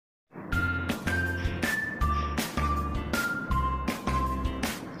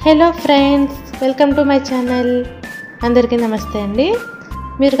Hello friends, welcome to my channel. అందరికీ నమస్తే అండి.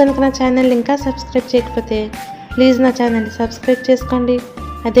 మీరు కనుక నా ఛానల్ ఇంకా సబ్స్క్రైబ్ చేయకపోతే ప్లీజ్ నా ఛానల్ని సబ్స్క్రైబ్ చేసుకోండి.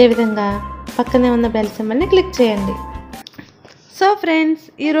 అదేవిధంగా పక్కనే ఉన్న బెల్ సింబల్ని క్లిక్ చేయండి. సో ఫ్రెండ్స్,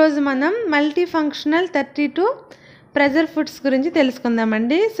 ఈరోజు మనం మల్టీ ఫంక్షనల్ 32 ప్రెజర్ ఫుడ్స్ గురించి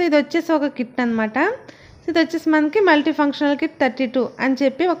తెలుసుకుందామండి. సో ఇది వచ్చేసి ఒక కిట్ అనమాట. ఇది వచ్చేసి మనకి మల్టీ ఫంక్షనల్ కిట్ 32 అని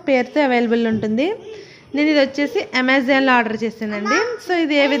చెప్పి ఒక పేరుతో అవైలబుల్ ఉంటుంది. నేను ఇది వచ్చేసి అమెజాన్లో ఆర్డర్ చేశానండి. సో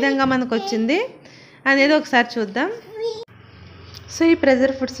ఇది ఏ విధంగా మనకు వచ్చింది అనేది ఒకసారి చూద్దాం. సో ఈ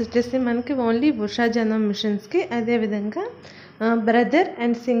ప్రెజర్ ఫుడ్స్ వచ్చేసి మనకి ఓన్లీ ఉషా జనం మిషన్స్కి, అదేవిధంగా బ్రదర్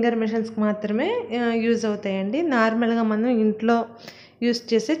అండ్ సింగర్ మిషన్స్కి మాత్రమే యూజ్ అవుతాయండి. నార్మల్గా మనం ఇంట్లో యూజ్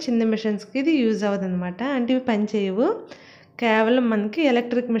చేసే చిన్న మిషన్స్కి ఇది యూజ్ అవ్వదు అనమాట. అంటే ఇవి పనిచేయవు. కేవలం మనకి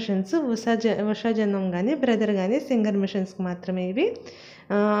ఎలక్ట్రిక్ మిషన్స్ ఉషా జనం కానీ బ్రదర్ కానీ సింగర్ మిషన్స్కి మాత్రమే ఇవి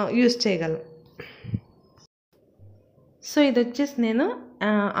యూజ్ చేయగలం. సో ఇది వచ్చేసి నేను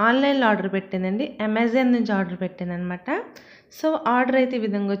ఆన్లైన్లో ఆర్డర్ పెట్టానండి. అమెజాన్ నుంచి ఆర్డర్ పెట్టాను అనమాట. సో ఆర్డర్ అయితే ఈ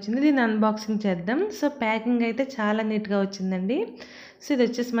విధంగా వచ్చింది. దీన్ని అన్బాక్సింగ్ చేద్దాం. సో ప్యాకింగ్ అయితే చాలా నీట్గా వచ్చిందండి. సో ఇది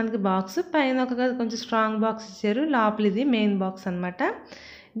వచ్చేసి మనకి బాక్స్ పైన ఒక కొంచెం స్ట్రాంగ్ బాక్స్ ఇచ్చారు. లోపల ఇది మెయిన్ బాక్స్ అనమాట.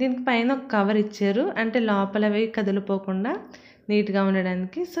 దీనికి పైన ఒక కవర్ ఇచ్చారు, అంటే లోపలవి కదిలిపోకుండా నీట్గా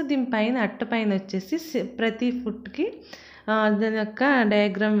ఉండడానికి. సో దీనిపైన అట్ట పైన వచ్చేసి ప్రతి ఫుడ్కి దాని యొక్క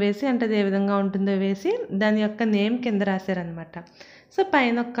డయాగ్రామ్ వేసి, అంటే అది ఏ విధంగా ఉంటుందో వేసి దాని యొక్క నేమ్ కింద రాశారనమాట. సో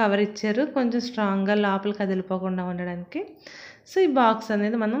పైన ఒక కవర్ ఇచ్చారు, కొంచెం స్ట్రాంగ్గా లోపల కదిలిపోకుండా ఉండడానికి. సో ఈ బాక్స్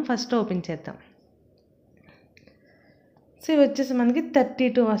అనేది మనం ఫస్ట్ ఓపెన్ చేద్దాం. సో ఇవి వచ్చేసి మనకి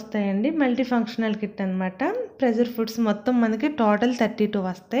 32 వస్తాయండి. మల్టీ ఫంక్షనల్ కిట్ అనమాట. ప్రెజర్ ఫుడ్స్ మొత్తం మనకి టోటల్ 32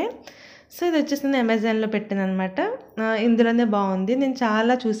 వస్తాయి. సో ఇది వచ్చేసి నేను అమెజాన్లో పెట్టాను అనమాట. ఇందులోనే బాగుంది. నేను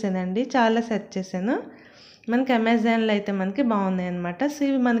చాలా చూసానండి, చాలా సెర్చ్ చేశాను. మనకి అమెజాన్లో అయితే మనకి బాగున్నాయి అనమాట. సో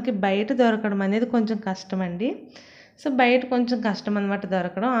ఇవి మనకి బయట దొరకడం అనేది కొంచెం కష్టం అండి. సో బయట కొంచెం కష్టం అనమాట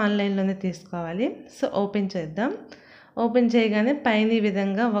దొరకడం, ఆన్లైన్లోనే తీసుకోవాలి. సో ఓపెన్ చేద్దాం. ఓపెన్ చేయగానే పైన ఈ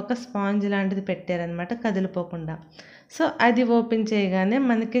విధంగా ఒక స్పాంజ్ లాంటిది పెట్టారనమాట, కదిలిపోకుండా. సో అది ఓపెన్ చేయగానే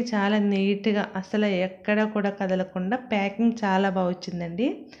మనకి చాలా నీట్గా, అసలు ఎక్కడ కూడా కదలకుండా ప్యాకింగ్ చాలా బాగా వచ్చిందండి.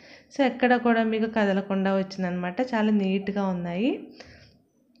 సో ఎక్కడ కూడా మీకు కదలకుండా వచ్చిందనమాట. చాలా నీట్గా ఉన్నాయి.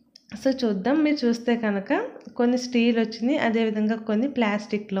 సో చూద్దాం. మీరు చూస్తే కనుక కొన్ని స్టీల్ వచ్చినాయి, అదేవిధంగా కొన్ని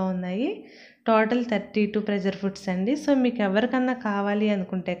ప్లాస్టిక్లో ఉన్నాయి. టోటల్ 32 ప్రెజర్ ఫుడ్స్ అండి. సో మీకు ఎవరికన్నా కావాలి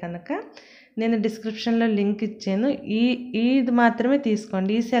అనుకుంటే కనుక నేను డిస్క్రిప్షన్లో లింక్ ఇచ్చాను. ఇది మాత్రమే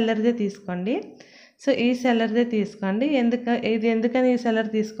తీసుకోండి, ఈ సెల్లర్దే తీసుకోండి. సో ఈ సెల్లర్దే తీసుకోండి. ఎందుకని ఈ సెల్లర్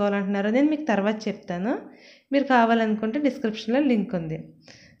తీసుకోవాలంటున్నారో నేను మీకు తర్వాత చెప్తాను. మీరు కావాలనుకుంటే డిస్క్రిప్షన్లో లింక్ ఉంది.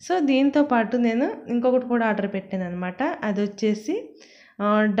 సో దీంతో పాటు నేను ఇంకొకటి కూడా ఆర్డర్ పెట్టాను అనమాట. అది వచ్చేసి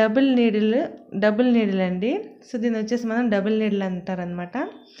డబుల్ నీడిల్ అండి. సో దీని వచ్చేసి మనం డబుల్ నీడిల్ అంటారనమాట.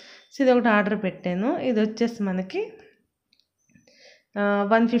 సో ఇది ఒకటి ఆర్డర్ పెట్టాను. ఇది వచ్చేసి మనకి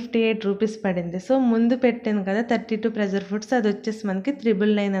 158 రూపీస్ పడింది. సో ముందు పెట్టాను కదా 32 ప్రెజర్ ఫుడ్స్, అది వచ్చేసి మనకి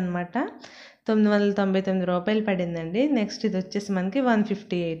 999 అనమాట. 999 రూపాయలు పడిందండి. నెక్స్ట్ ఇది వచ్చేసి మనకి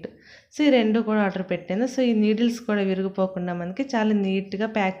 158. సో ఈ రెండు కూడా ఆర్డర్ పెట్టాను. సో ఈ నీడిల్స్ కూడా విరిగిపోకుండా మనకి చాలా నీట్గా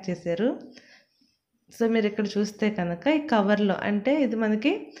ప్యాక్ చేశారు. సో మీరు ఇక్కడ చూస్తే కనుక ఈ కవర్లో, అంటే ఇది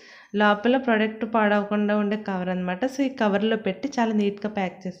మనకి లోపల ప్రోడక్ట్ పాడవకుండా ఉండే కవర్ అనమాట. సో ఈ కవర్లో పెట్టి చాలా నీట్గా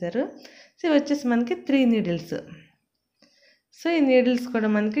ప్యాక్ చేశారు. సో ఇవి వచ్చేసి మనకి 3 నీడిల్స్. సో ఈ నీడిల్స్ కూడా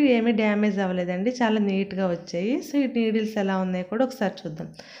మనకి ఏమీ డ్యామేజ్ అవ్వలేదండి, చాలా నీట్గా వచ్చాయి. సో ఈ నీడిల్స్ ఎలా ఉన్నాయో కూడా ఒకసారి చూద్దాం.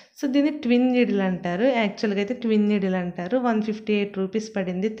 సో దీన్ని ట్విన్ నీడిల్ అంటారు. యాక్చువల్గా అయితే ట్విన్ నీడిల్ అంటారు. 158 రూపీస్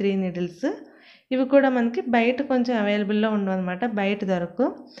పడింది 3 నీడిల్స్. ఇవి కూడా మనకి బయట కొంచెం అవైలబుల్లో ఉండవు అనమాట, బయట దొరకు.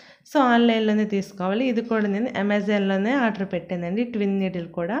 సో ఆన్లైన్లోనే తీసుకోవాలి. ఇది కూడా నేను అమెజాన్లోనే ఆర్డర్ పెట్టానండి, ట్విన్ నీడిల్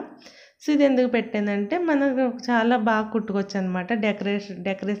కూడా. సో ఇది ఎందుకు పెట్టానంటే మనకు చాలా బాగా కుట్టుకోవచ్చు అనమాట.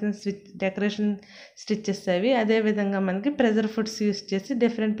 డెకరేషన్ స్టిచ్చెస్ అవి. అదేవిధంగా మనకి ప్రెజర్ ఫుడ్స్ యూస్ చేసి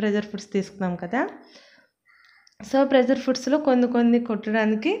డిఫరెంట్ ప్రెజర్ ఫుడ్స్ తీసుకున్నాం కదా. సో ప్రెజర్ ఫుడ్స్లో కొన్ని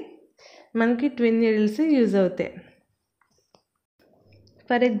కుట్టడానికి మనకి ట్విన్ నీడిల్స్ యూజ్ అవుతాయి.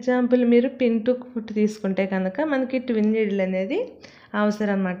 ఫర్ ఎగ్జాంపుల్ మీరు పిన్ టు ఫుట్ తీసుకుంటే కనుక మనకి ట్విన్ నీడిల్ అనేది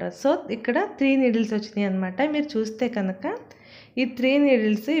అవసరం అన్నమాట. సో ఇక్కడ 3 నీడిల్స్ వచ్చినాయి అనమాట. మీరు చూస్తే కనుక ఈ 3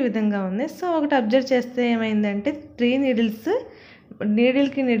 నీడిల్స్ ఈ విధంగా ఉన్నాయి. సో ఒకటి అబ్జర్వ్ చేస్తే ఏమైందంటే 3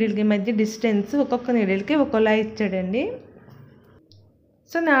 నీడిల్కి మధ్య డిస్టెన్స్ ఒక్కొక్క నీడిల్కి ఒకలా ఇచ్చాడండి.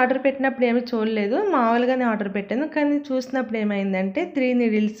 సో నేను ఆర్డర్ పెట్టినప్పుడు ఏమీ చూడలేదు, మామూలుగానే ఆర్డర్ పెట్టాను. కానీ చూసినప్పుడు ఏమైందంటే 3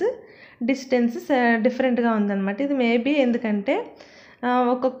 నీడిల్స్ డిస్టెన్స్ డిఫరెంట్గా ఉందన్నమాట. ఇది మేబీ ఎందుకంటే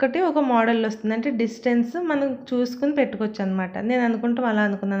ఒక్కొక్కటి ఒక మోడల్ వస్తుంది, అంటే డిస్టెన్స్ మనం చూసుకుని పెట్టుకోవచ్చు అనమాట. నేను అలా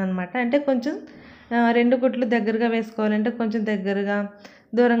అనుకున్నాను అనమాట. అంటే కొంచెం 2 కుట్లు దగ్గరగా వేసుకోవాలంటే కొంచెం దగ్గరగా,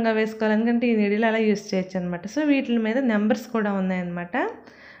 దూరంగా వేసుకోవాలనుకంటే ఈ నీడిల్ అలా యూస్ చేయొచ్చు అనమాట. సో వీటి మీద నెంబర్స్ కూడా ఉన్నాయన్నమాట.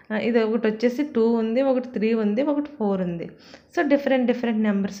 ఇది ఒకటి వచ్చేసి 2 ఉంది, ఒకటి 3 ఉంది, ఒకటి 4 ఉంది. సో డిఫరెంట్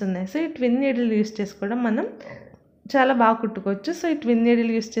నెంబర్స్ ఉన్నాయి. సో ఈ ట్విన్ నీడిల్ యూస్ చేసి కూడా మనం చాలా బాగా కుట్టుకోవచ్చు. సో ఈ ట్విన్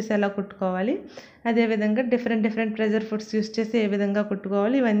నీడిల్ యూస్ చేసి ఎలా కుట్టుకోవాలి, అదేవిధంగా డిఫరెంట్ ప్రెజర్ ఫుడ్స్ యూస్ చేసి ఏ విధంగా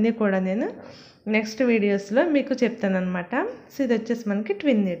కుట్టుకోవాలి, ఇవన్నీ కూడా నేను నెక్స్ట్ వీడియోస్లో మీకు చెప్తాను అనమాట. సో ఇది వచ్చేసి మనకి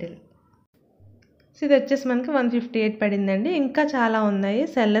ట్విన్ నీడిల్. సో ఇది వచ్చేసి మనకి 158 పడిందండి. ఇంకా చాలా ఉన్నాయి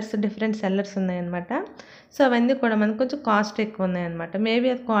డిఫరెంట్ సెల్లర్స్ ఉన్నాయన్నమాట. సో అవన్నీ కూడా మనకు కొంచెం కాస్ట్ ఎక్కువ ఉన్నాయన్నమాట. మేబీ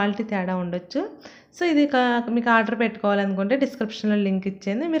అది క్వాలిటీ తేడా ఉండొచ్చు. సో ఇది మీకు ఆర్డర్ పెట్టుకోవాలనుకుంటే డిస్క్రిప్షన్లో లింక్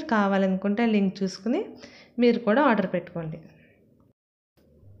ఇచ్చాను, మీరు కావాలనుకుంటే లింక్ చూసుకుని మీరు కూడా ఆర్డర్ పెట్టుకోండి.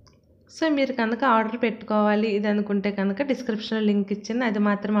 సో మీరు కనుక ఆర్డర్ పెట్టుకోవాలి ఇది అనుకుంటే కనుక డిస్క్రిప్షన్లో లింక్ ఇచ్చాను, అది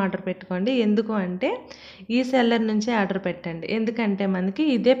మాత్రం ఆర్డర్ పెట్టుకోండి. ఎందుకు అంటే ఈ సెల్లర్ నుంచే ఆర్డర్ పెట్టండి, ఎందుకంటే మనకి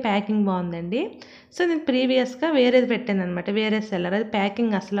ఇదే ప్యాకింగ్ బాగుందండి. సో నేను ప్రీవియస్గా వేరేది పెట్టాను అనమాట, వేరే సెల్లర్, అది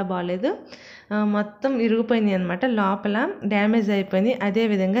ప్యాకింగ్ అసలు బాగాలేదు, మొత్తం ఇరిగిపోయినాయి అనమాట, లోపల డ్యామేజ్ అయిపోయినాయి.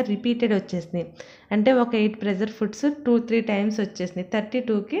 అదేవిధంగా రిపీటెడ్ వచ్చేసినాయి, అంటే ఒక 8 ప్రెజర్ ఫుడ్స్ 2-3 టైమ్స్ వచ్చేసినాయి.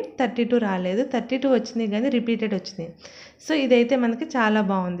 32కి 32 రాలేదు, 32 వచ్చినాయి కానీ రిపీటెడ్ వచ్చినాయి. సో ఇదైతే మనకి చాలా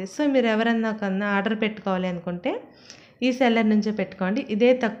బాగుంది. సో మీరు ఎవరన్నా కన్నా ఆర్డర్ పెట్టుకోవాలి అనుకుంటే ఈ సెల్లర్ నుంచే పెట్టుకోండి.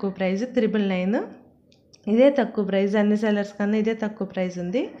 ఇదే తక్కువ ప్రైస్ 999, ఇదే తక్కువ ప్రైస్, అన్ని సెల్లర్స్ కన్నా ఇదే తక్కువ ప్రైస్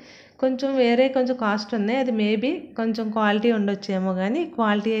ఉంది. కొంచెం కాస్ట్ ఉన్నాయి, అది మేబీ కొంచెం క్వాలిటీ ఉండొచ్చేమో కానీ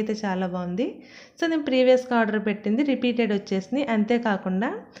క్వాలిటీ అయితే చాలా బాగుంది. సో నేను ప్రీవియస్గా ఆర్డర్ పెట్టింది రిపీటెడ్ వచ్చేసింది. అంతేకాకుండా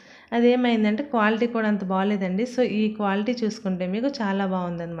అదేమైందంటే క్వాలిటీ కూడా అంత బాగాలేదండి. సో ఈ క్వాలిటీ చూసుకుంటే మీకు చాలా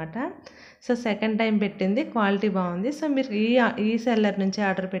బాగుందన్నమాట. సో సెకండ్ టైం పెట్టింది క్వాలిటీ బాగుంది. సో మీరు ఈ సెల్లర్ నుంచి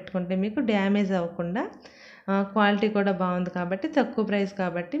ఆర్డర్ పెట్టుకుంటే మీకు డ్యామేజ్ అవ్వకుండా క్వాలిటీ కూడా బాగుంది కాబట్టి, తక్కువ ప్రైస్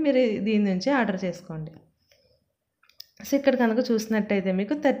కాబట్టి మీరు దీని నుంచి ఆర్డర్ చేసుకోండి. సో ఇక్కడ కనుక చూసినట్టయితే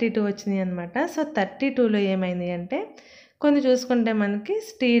మీకు 32 వచ్చినాయి అనమాట. సో 32లో ఏమైంది అంటే కొన్ని చూసుకుంటే మనకి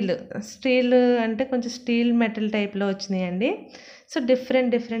స్టీల్ అంటే కొంచెం స్టీల్ మెటల్ టైప్లో వచ్చినాయండి. సో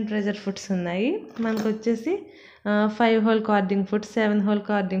డిఫరెంట్ ప్రెజర్ ఫుడ్స్ ఉన్నాయి. మనకు వచ్చేసి 5 whole carding foot, 7 whole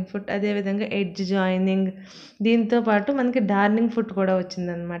carding foot, అదేవిధంగా ఎడ్జ్ జాయినింగ్, దీంతోపాటు మనకి డార్నింగ్ ఫుట్ కూడా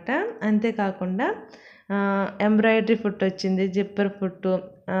వచ్చిందనమాట. అంతేకాకుండా ఎంబ్రాయిడరీ ఫుట్ వచ్చింది, జిప్పర్ ఫుట్,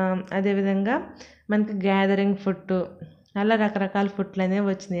 అదేవిధంగా మనకి గ్యాదరింగ్ ఫుట్, అలా రకరకాల ఫుట్లు అనేవి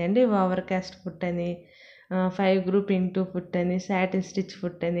వచ్చినాయండి. ఓవర్ కాస్ట్ ఫుట్ అని, 5 గ్రూప్ ఇంటూ ఫుట్ అని, సాటిన్ స్టిచ్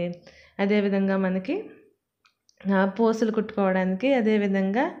ఫుట్ అని, అదేవిధంగా మనకి పోసులు కుట్టుకోవడానికి,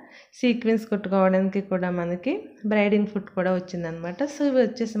 అదేవిధంగా సీక్వెన్స్ కుట్టుకోవడానికి కూడా మనకి బ్రైడింగ్ ఫుట్ కూడా వచ్చిందనమాట. సో ఇవి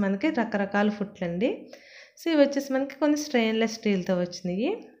వచ్చేసి మనకి రకరకాల ఫుట్లు అండి. సో ఇవి వచ్చేసి మనకి కొన్ని స్టెయిన్లెస్ స్టీల్తో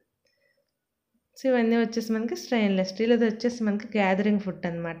వచ్చినాయి. సో ఇవన్నీ వచ్చేసి మనకి స్టెయిన్లెస్ స్టీల్, ఇది వచ్చేసి మనకి గ్యాదరింగ్ ఫుట్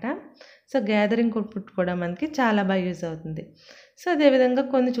అనమాట. సో గ్యాదరింగ్ ఫుట్ కూడా మనకి చాలా బాగా యూజ్ అవుతుంది. సో అదేవిధంగా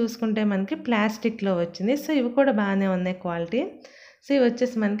కొన్ని చూసుకుంటే మనకి ప్లాస్టిక్లో వచ్చింది. సో ఇవి కూడా బాగానే ఉన్నాయి క్వాలిటీ. సో ఇవి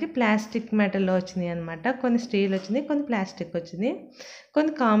వచ్చేసి మనకి ప్లాస్టిక్ మెటల్లో వచ్చినాయి అనమాట. కొన్ని స్టీల్ వచ్చినాయి, కొన్ని ప్లాస్టిక్ వచ్చినాయి,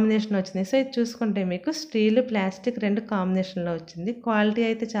 కొన్ని కాంబినేషన్ వచ్చినాయి. సో ఇది చూసుకుంటే మీకు స్టీల్ ప్లాస్టిక్ 2 కాంబినేషన్లో వచ్చింది. క్వాలిటీ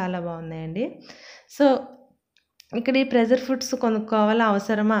అయితే చాలా బాగున్నాయండి. సో ఇక్కడ ఈ ప్రెజర్ ఫుడ్స్ కొనుక్కోవాలా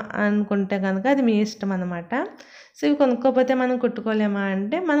అవసరమా అనుకుంటే కనుక అది మీ ఇష్టం అనమాట. సో ఇవి కొనుక్కోకపోతే మనం కుట్టుకోలేమా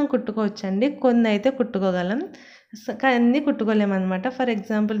అంటే మనం కుట్టుకోవచ్చండి, కొన్ని అయితే కుట్టుకోగలం, అన్నీ కుట్టుకోలేమన్నమాట. ఫర్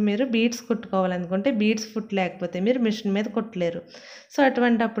ఎగ్జాంపుల్ మీరు బీడ్స్ కుట్టుకోవాలనుకుంటే బీడ్స్ ఫుట్ లేకపోతే మీరు మిషన్ మీద కుట్టలేరు. సో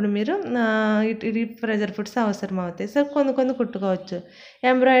అటువంటప్పుడు మీరు ఈ ప్రెజర్ ఫుడ్స్ అవసరం అవుతాయి. సో కొన్ని కుట్టుకోవచ్చు.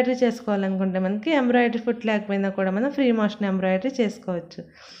 ఎంబ్రాయిడరీ చేసుకోవాలనుకుంటే మనకి ఎంబ్రాయిడరీ ఫుట్ లేకపోయినా కూడా మనం ఫ్రీ మోషన్ ఎంబ్రాయిడరీ చేసుకోవచ్చు.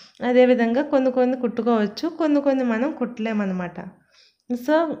 అదేవిధంగా కొన్ని కుట్టుకోవచ్చు, కొన్ని మనం కుట్టలేమన్నమాట.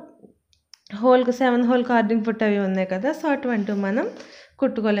 సో 7 హోల్ కార్డింగ్ ఫుట్ అవి ఉన్నాయి కదా, సో అటువంటివి మనం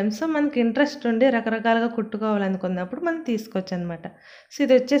కుట్టుకోలేము. సో మనకి ఇంట్రెస్ట్ ఉండి రకరకాలుగా కుట్టుకోవాలనుకున్నప్పుడు మనం తీసుకోవచ్చు అనమాట. సో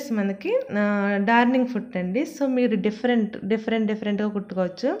ఇది వచ్చేసి మనకి డార్నింగ్ ఫుట్ అండి. సో మీరు డిఫరెంట్గా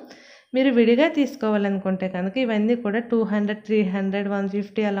కుట్టుకోవచ్చు. మీరు విడిగా తీసుకోవాలనుకుంటే కనుక ఇవన్నీ కూడా 200, 300,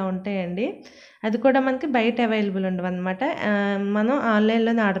 150 అలా ఉంటాయండి. అది కూడా మనకి బయట అవైలబుల్ ఉండవు అనమాట, మనం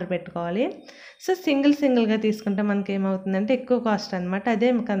ఆన్లైన్లోనే ఆర్డర్ పెట్టుకోవాలి. సో సింగిల్గా తీసుకుంటే మనకి ఏమవుతుందంటే ఎక్కువ కాస్ట్ అనమాట. అదే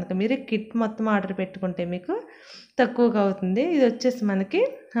కనుక మీరు కిట్ మొత్తం ఆర్డర్ పెట్టుకుంటే మీకు తక్కువగా అవుతుంది. ఇది వచ్చేసి మనకి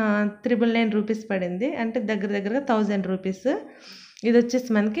 999 రూపీస్ పడింది, అంటే దగ్గరగా 1000 రూపీస్. ఇది వచ్చేసి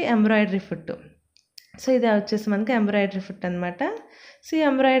మనకి ఎంబ్రాయిడరీ ఫుట్. సో ఇది వచ్చేసి మనకి ఎంబ్రాయిడరీ ఫుట్ అనమాట. సో ఈ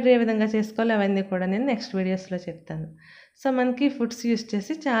ఎంబ్రాయిడరీ ఏ విధంగా చేసుకోవాలి అవన్నీ కూడా నేను నెక్స్ట్ వీడియోస్లో చెప్తాను. సో మనకి ఫుట్స్ యూస్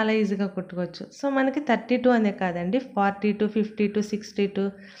చేసి చాలా ఈజీగా కుట్టుకోవచ్చు. సో మనకి 32 అనే కాదండి, 42, 52, 62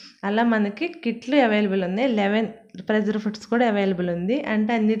 అలా మనకి కిట్లు అవైలబుల్ ఉన్నాయి. 11 ప్రెజర్ ఫుట్స్ కూడా అవైలబుల్ ఉంది.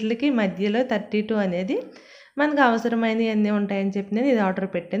 అంటే అన్నిటికి మధ్యలో 32 అనేది మనకు అవసరమైనవి అన్నీ ఉంటాయని చెప్పి నేను ఇది ఆర్డర్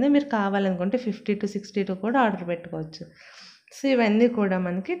పెట్టాను. మీరు కావాలనుకుంటే 52, 62 కూడా ఆర్డర్ పెట్టుకోవచ్చు. సో ఇవన్నీ కూడా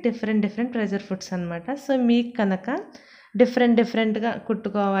మనకి డిఫరెంట్ ప్రెజర్ ఫుడ్స్ అనమాట. సో మీకు కనుక డిఫరెంట్‌గా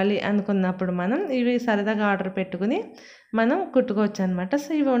కుట్టుకోవాలి అనుకున్నప్పుడు మనం ఇవి సరదాగా ఆర్డర్ పెట్టుకుని మనం కుట్టుకోవచ్చనమాట. సో,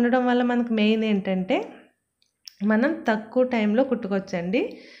 ఇవి ఉండడం వల్ల మనకు మెయిన్ ఏంటంటే మనం తక్కువ టైంలో కుట్టుకోవచ్చండి.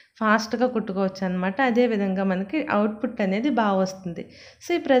 ఫాస్ట్‌గా కుట్టుకోవచ్చనమాట. అదే విధంగా మనకి అవుట్‌పుట్ అనేది వస్తుంది. సో,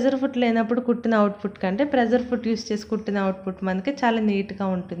 ఈ ప్రెషర్ ఫుట్ లేనప్పుడు కుట్టిన అవుట్‌పుట్ కంటే ప్రెషర్ ఫుట్ యూజ్ చేసి కుట్టిన అవుట్‌పుట్ మనకి చాలా నీట్‌గా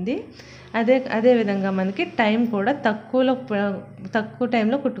ఉంటుంది. అదే విధంగా మనకి టైం కూడా తక్కువ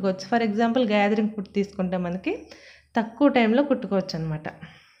టైంలో కుట్టుకోవచ్చు. ఫర్ ఎగ్జాంపుల్ గ్యాదరింగ్ ఫుట్ తీసుకుంటే మనకి తక్కువ టైంలో కుట్టుకోవచ్చనమాట.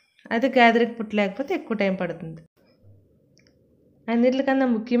 అదే గ్యాదరింగ్ ఫుట్ లేకపోతే ఎక్కువ టైం పడుతుంది. అన్నిట్లకన్నా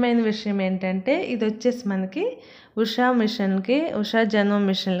ముఖ్యమైన విషయం ఏంటంటే ఇదొచ్చేసి మనకి ఉషా జనో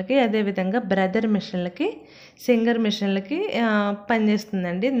మిషన్లకి, అదేవిధంగా బ్రదర్ మిషన్లకి, సింగర్ మిషన్లకి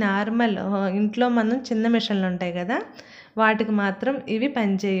పనిచేస్తుందండి. నార్మల్ ఇంట్లో మనం చిన్న మిషన్లు ఉంటాయి కదా, వాటికి మాత్రం ఇవి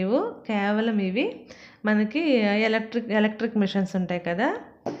పనిచేయవు. కేవలం ఇవి మనకి ఎలక్ట్రిక్ మిషన్స్ ఉంటాయి కదా,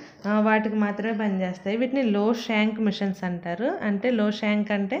 వాటికి మాత్రమే పనిచేస్తాయి. వీటిని లో షాంక్ మిషన్స్ అంటారు. అంటే లో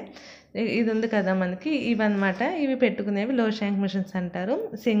షాంక్ అంటే ఇది ఉంది కదా మనకి, ఇవన్నమాట. ఇవి పెట్టుకునేవి లో షాంక్ మిషన్స్ అంటారు.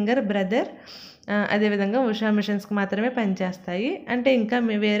 సింగర్, బ్రదర్, అదేవిధంగా ఉషా మిషన్స్కి మాత్రమే పనిచేస్తాయి. అంటే ఇంకా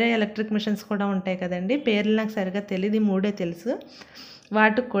వేరే ఎలక్ట్రిక్ మిషన్స్ కూడా ఉంటాయి కదండి, పేర్లు నాకు సరిగా తెలియదు, ఈ 3 తెలుసు.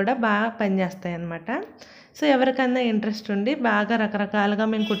 వాటికి కూడా బాగా పనిచేస్తాయి అన్నమాట. సో, ఎవరికన్నా ఇంట్రెస్ట్ ఉండి బాగా రకరకాలుగా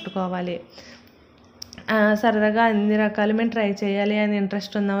మేము కుట్టుకోవాలి, సరదాగా అన్ని రకాలు మేము ట్రై చేయాలి అని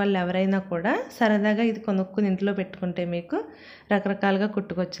ఇంట్రెస్ట్ ఉన్న వాళ్ళు ఎవరైనా కూడా సరదాగా ఇది కొనుక్కుని ఇంట్లో పెట్టుకుంటే మీకు రకరకాలుగా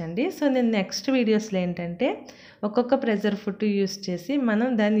కుట్టుకోవచ్చండి. సో, నేను నెక్స్ట్ వీడియోస్లో ఏంటంటే ఒక్కొక్క ప్రెషర్ ఫుట్ యూస్ చేసి మనం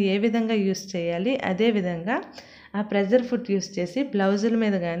దాన్ని ఏ విధంగా యూస్ చేయాలి, అదేవిధంగా ఆ ప్రెషర్ ఫుట్ యూస్ చేసి బ్లౌజుల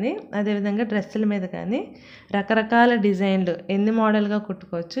మీద కానీ అదేవిధంగా డ్రెస్సుల మీద కానీ రకరకాల డిజైన్లు ఎన్ని మోడల్గా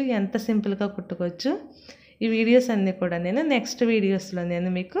కుట్టుకోవచ్చు, ఎంత సింపుల్గా కుట్టుకోవచ్చు, ఈ వీడియోస్ అన్నీ కూడా నేను నెక్స్ట్ వీడియోస్లో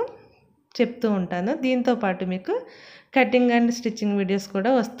నేను మీకు చెప్తూ ఉంటాను. దీంతోపాటు మీకు కటింగ్ అండ్ స్టిచ్చింగ్ వీడియోస్ కూడా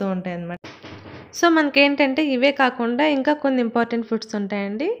వస్తూ ఉంటాయి అన్నమాట. సో, మనకేంటంటే ఇవే కాకుండా ఇంకా కొన్ని ఇంపార్టెంట్ ఫుట్స్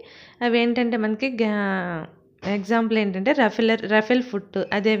ఉంటాయండి. అవి ఏంటంటే మనకి ఎగ్జాంపుల్ ఏంటంటే రఫెల్ ఫుట్,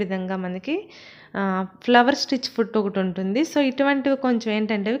 అదేవిధంగా మనకి ఫ్లవర్ స్టిచ్ ఫుట్ ఒకటి ఉంటుంది. సో, ఇటువంటివి కొంచెం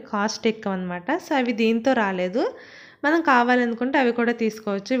ఏంటంటే అవి కాస్ట్ ఎక్కువ అనమాట. సో, అవి దీంతో రాలేదు. మనం కావాలనుకుంటే అవి కూడా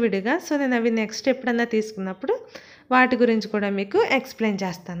తీసుకోవచ్చు విడిగా. సో, నేను అవి నెక్స్ట్ ఎప్పుడన్నా తీసుకున్నప్పుడు వాటి గురించి కూడా మీకు ఎక్స్ప్లెయిన్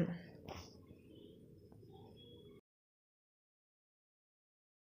చేస్తాను.